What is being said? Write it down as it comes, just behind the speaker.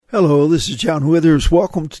Hello, this is John Withers.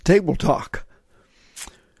 Welcome to Table Talk.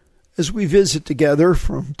 As we visit together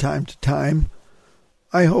from time to time,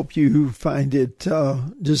 I hope you find it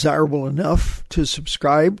desirable enough to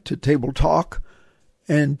subscribe to Table Talk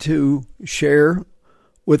and to share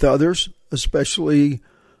with others, especially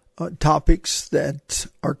topics that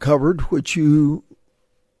are covered, which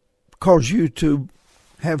cause you to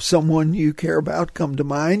have someone you care about come to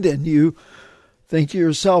mind, and you think to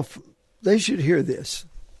yourself, they should hear this.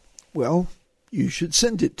 Well, you should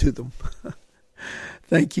send it to them.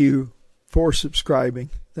 Thank you for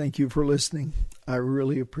subscribing. Thank you for listening. I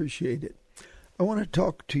really appreciate it. I want to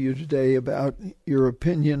talk to you today about your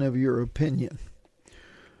opinion of your opinion.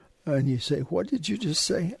 And you say, what did you just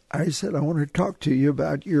say? I said, I want to talk to you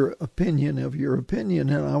about your opinion of your opinion.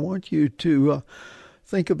 And I want you to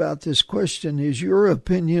think about this question. Is your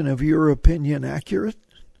opinion of your opinion accurate?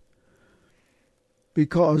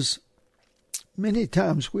 Because many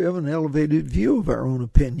times we have an elevated view of our own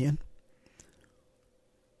opinion.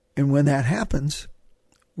 And when that happens,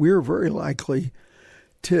 we're very likely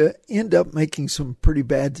to end up making some pretty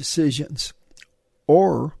bad decisions,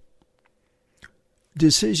 or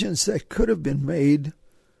decisions that could have been made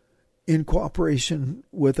in cooperation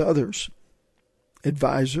with others,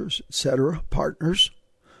 advisors, etc., partners,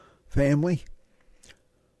 family,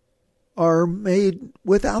 are made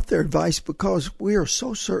without their advice because we are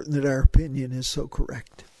so certain that our opinion is so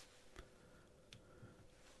correct.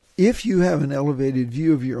 If you have an elevated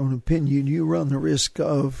view of your own opinion, you run the risk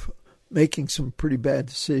of making some pretty bad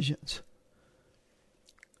decisions.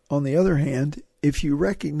 On the other hand, if you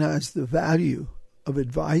recognize the value of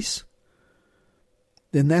advice,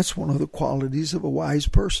 then that's one of the qualities of a wise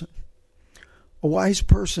person. A wise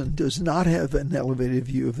person does not have an elevated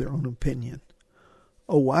view of their own opinion.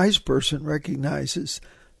 A wise person recognizes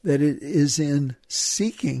that it is in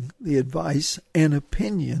seeking the advice and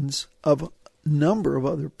opinions of a number of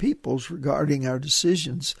other peoples regarding our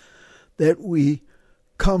decisions that we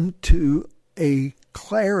come to a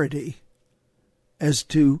clarity as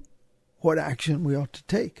to what action we ought to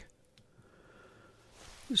take.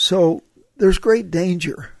 So there's great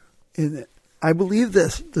danger in it. I believe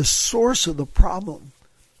that the source of the problem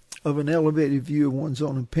of an elevated view of one's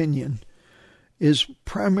own opinion is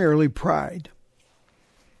primarily pride.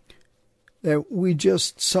 That we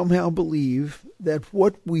just somehow believe that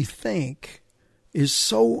what we think is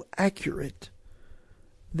so accurate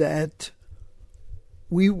that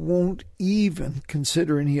we won't even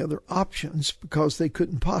consider any other options because they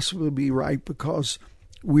couldn't possibly be right because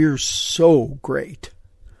we're so great.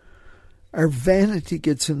 Our vanity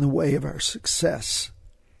gets in the way of our success.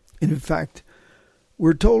 And in fact,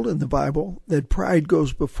 we're told in the Bible that pride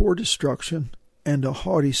goes before destruction and a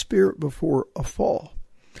haughty spirit before a fall.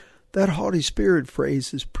 That haughty spirit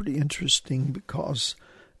phrase is pretty interesting because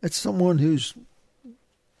it's someone who's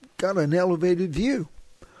got an elevated view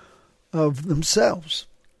of themselves,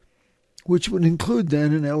 which would include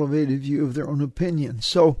then an elevated view of their own opinion.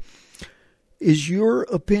 So, is your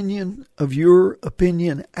opinion of your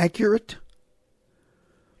opinion accurate?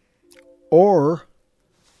 Or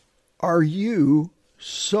are you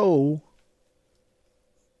so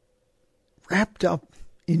wrapped up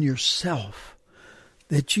in yourself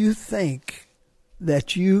that you think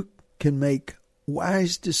that you can make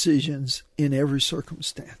wise decisions in every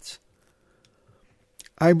circumstance?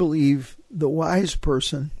 I believe the wise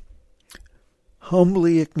person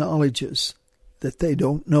humbly acknowledges that they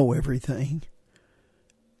don't know everything,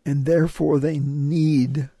 and therefore they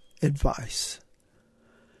need advice.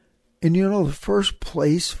 And you know, the first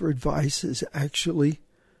place for advice is actually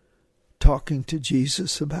talking to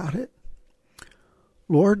Jesus about it.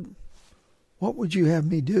 Lord, what would you have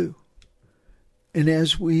me do? And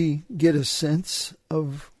as we get a sense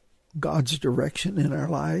of God's direction in our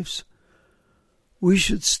lives, we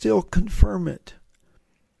should still confirm it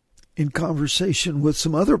in conversation with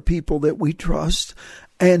some other people that we trust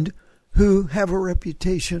and who have a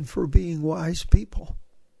reputation for being wise people.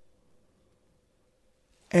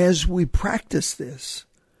 As we practice this,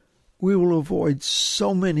 we will avoid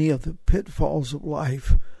so many of the pitfalls of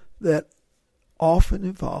life that often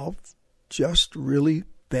involve just really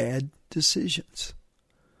bad decisions.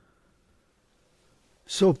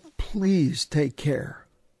 So please take care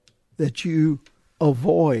that you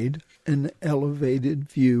avoid an elevated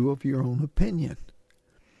view of your own opinion.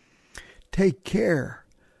 Take care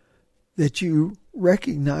that you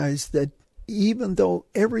recognize that even though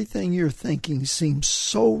everything you're thinking seems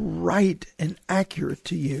so right and accurate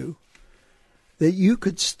to you, that you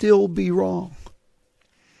could still be wrong.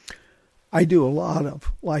 I do a lot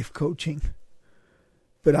of life coaching,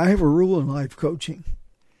 but I have a rule in life coaching.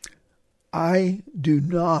 I do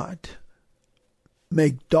not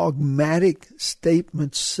make dogmatic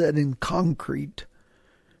statements set in concrete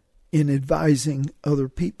in advising other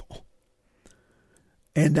people.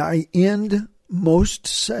 And I end most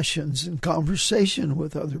sessions in conversation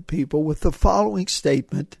with other people with the following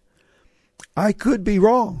statement: I could be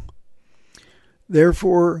wrong.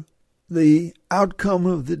 Therefore, the outcome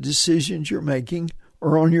of the decisions you're making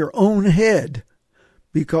are on your own head,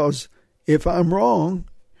 because if I'm wrong,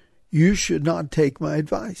 you should not take my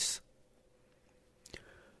advice.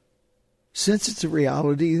 Since it's a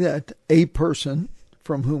reality that a person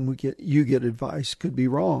from whom you get advice could be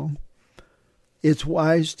wrong, it's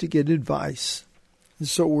wise to get advice. And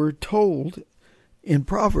so we're told in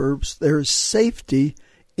Proverbs there is safety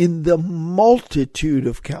in the multitude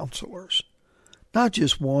of counselors, not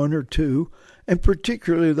just one or two, and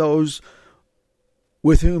particularly those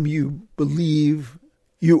with whom you believe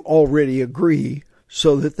you already agree,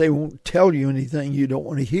 so that they won't tell you anything you don't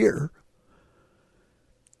want to hear.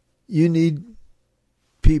 You need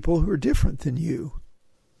people who are different than you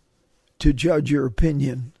to judge your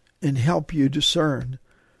opinion and help you discern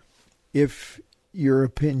if your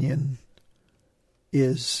opinion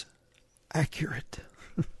is accurate.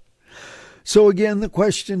 So again, the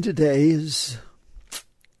question today is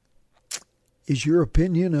your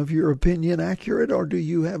opinion of your opinion accurate, or do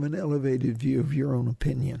you have an elevated view of your own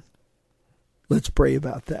opinion? Let's pray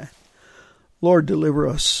about that. Lord, deliver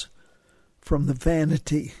us from the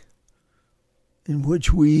vanity in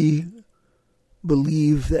which we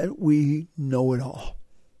believe that we know it all.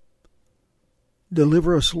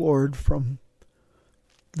 Deliver us, Lord, from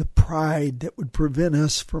the pride that would prevent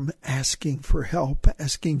us from asking for help,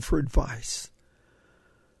 asking for advice.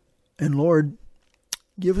 And Lord,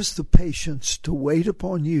 give us the patience to wait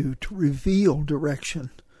upon you to reveal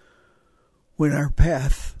direction when our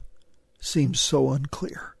path seems so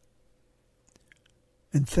unclear.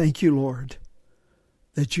 And thank you, Lord,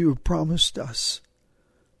 that you have promised us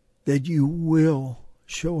that you will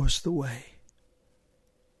show us the way.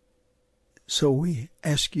 So we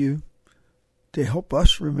ask you to help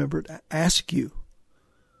us remember to ask you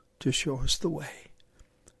to show us the way.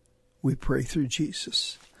 We pray through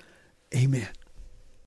Jesus. Amen.